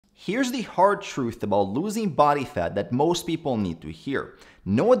Here's the hard truth about losing body fat that most people need to hear.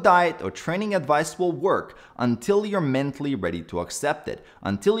 No diet or training advice will work until you're mentally ready to accept it,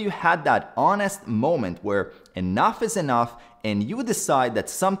 until you had that honest moment where enough is enough and you decide that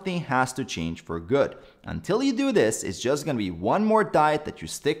something has to change for good. Until you do this, it's just gonna be one more diet that you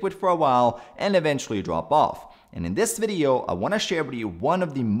stick with for a while and eventually drop off. And in this video, I want to share with you one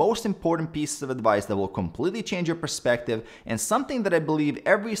of the most important pieces of advice that will completely change your perspective and something that I believe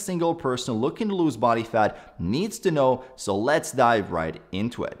every single person looking to lose body fat needs to know, so let's dive right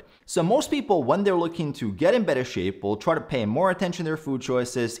into it. So most people, when they're looking to get in better shape, will try to pay more attention to their food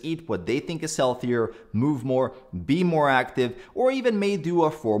choices, eat what they think is healthier, move more, be more active, or even may do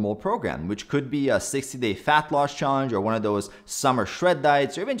a formal program, which could be a 60-day fat loss challenge or one of those summer shred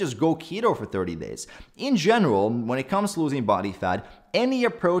diets, or even just go keto for 30 days. In general, when it comes to losing body fat, any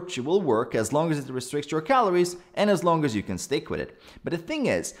approach will work as long as it restricts your calories and as long as you can stick with it. But the thing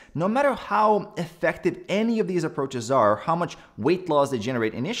is, no matter how effective any of these approaches are, how much weight loss they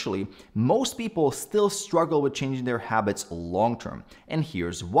generate initially, most people still struggle with changing their habits long term. And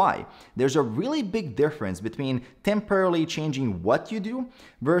here's why. There's a really big difference between temporarily changing what you do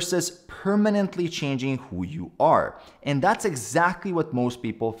versus permanently changing who you are. And that's exactly what most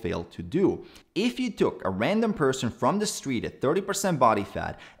people fail to do. If you took a random person from the street at 30% body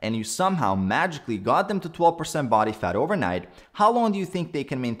fat and you somehow magically got them to 12% body fat overnight, how long do you think they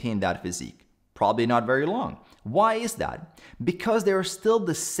can maintain that physique? Probably not very long. Why is that? Because they're still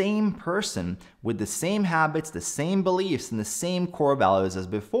the same person with the same habits, the same beliefs, and the same core values as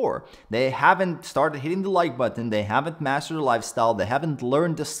before. They haven't started hitting the like button, they haven't mastered the lifestyle, they haven't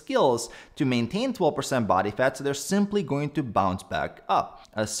learned the skills to maintain 12% body fat, so they're simply going to bounce back up.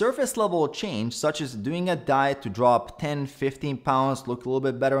 A surface level change, such as doing a diet to drop 10, 15 pounds, look a little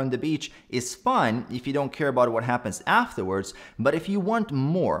bit better on the beach, is fine if you don't care about what happens afterwards, but if you want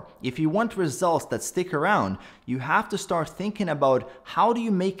more, if you want results that stick around, you have to start thinking about how do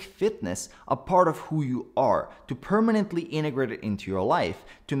you make fitness a part of who you are, to permanently integrate it into your life,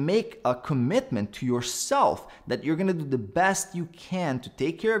 to make a commitment to yourself that you're gonna do the best you can to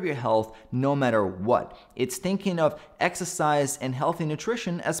take care of your health no matter what. It's thinking of exercise and healthy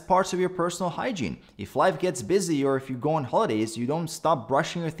nutrition as parts of your personal hygiene. If life gets busy or if you go on holidays, you don't stop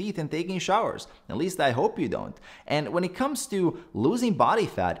brushing your teeth and taking showers. At least I hope you don't. And when it comes to losing body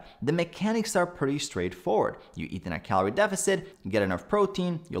fat, the mechanics are pretty straightforward. You eat in a calorie deficit, you get enough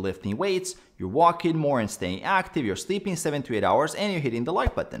protein, you're lifting weights, you're walking more and staying active, you're sleeping 7 to 8 hours, and you're hitting the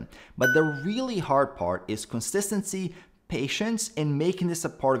like button. But the really hard part is consistency, patience, and making this a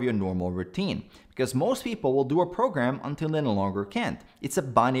part of your normal routine. Because most people will do a program until they no longer can't. It's a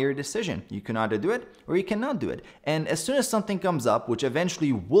binary decision. You can either do it or you cannot do it. And as soon as something comes up, which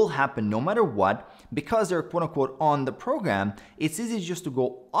eventually will happen no matter what, because they're quote unquote on the program, it's easy just to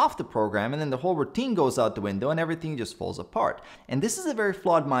go off the program and then the whole routine goes out the window and everything just falls apart. And this is a very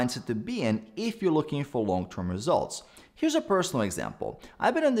flawed mindset to be in if you're looking for long-term results. Here's a personal example.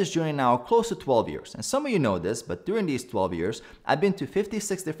 I've been on this journey now close to 12 years, and some of you know this, but during these 12 years, I've been to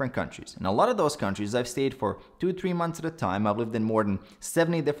 56 different countries. In a lot of those countries, I've stayed for 2-3 months at a time. I've lived in more than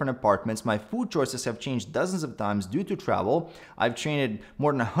 70 different apartments. My food choices have changed dozens of times due to travel. I've trained at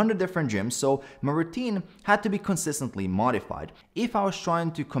more than 100 different gyms, so my routine had to be consistently modified. If I was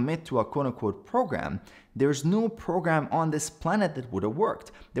trying to commit to a quote-unquote program, there's no program on this planet that would have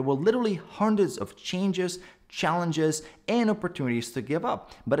worked. There were literally hundreds of changes, challenges, and opportunities to give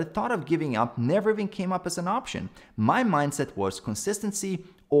up. But the thought of giving up never even came up as an option. My mindset was consistency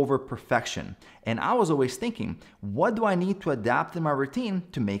over perfection. And I was always thinking, what do I need to adapt in my routine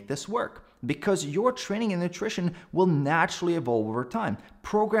to make this work? Because your training and nutrition will naturally evolve over time.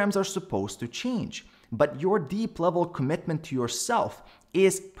 Programs are supposed to change. But your deep level commitment to yourself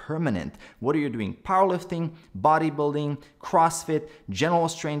is permanent. Whether you're doing powerlifting, bodybuilding, CrossFit, general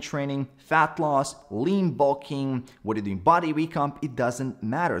strength training, fat loss, lean bulking, whether you're doing body recomp, it doesn't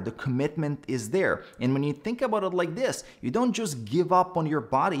matter. The commitment is there. And when you think about it like this, you don't just give up on your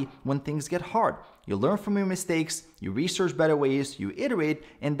body when things get hard. You learn from your mistakes, you research better ways, you iterate,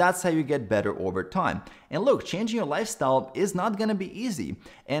 and that's how you get better over time. And look, changing your lifestyle is not gonna be easy,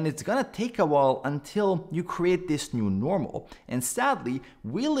 and it's gonna take a while until you create this new normal. And sadly,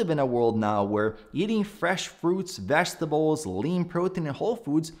 we live in a world now where eating fresh fruits, vegetables, lean protein, and whole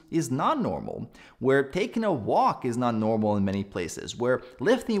foods is not normal, where taking a walk is not normal in many places, where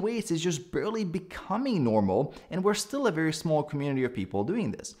lifting weights is just barely becoming normal, and we're still a very small community of people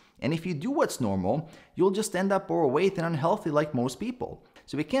doing this. And if you do what's normal, you'll just end up overweight and unhealthy like most people.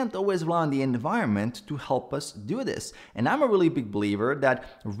 So we can't always rely on the environment to help us do this. And I'm a really big believer that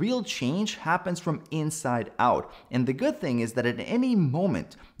real change happens from inside out. And the good thing is that at any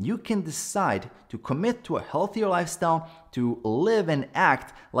moment, you can decide to commit to a healthier lifestyle, to live and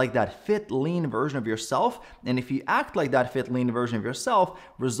act like that fit, lean version of yourself. And if you act like that fit, lean version of yourself,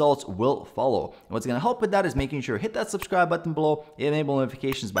 results will follow. And what's going to help with that is making sure you hit that subscribe button below, enable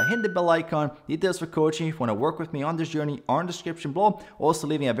notifications by hitting the bell icon. Details for coaching if you want to work with me on this journey are in the description below. Also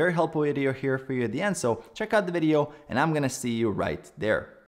leaving a very helpful video here for you at the end. So check out the video and I'm going to see you right there.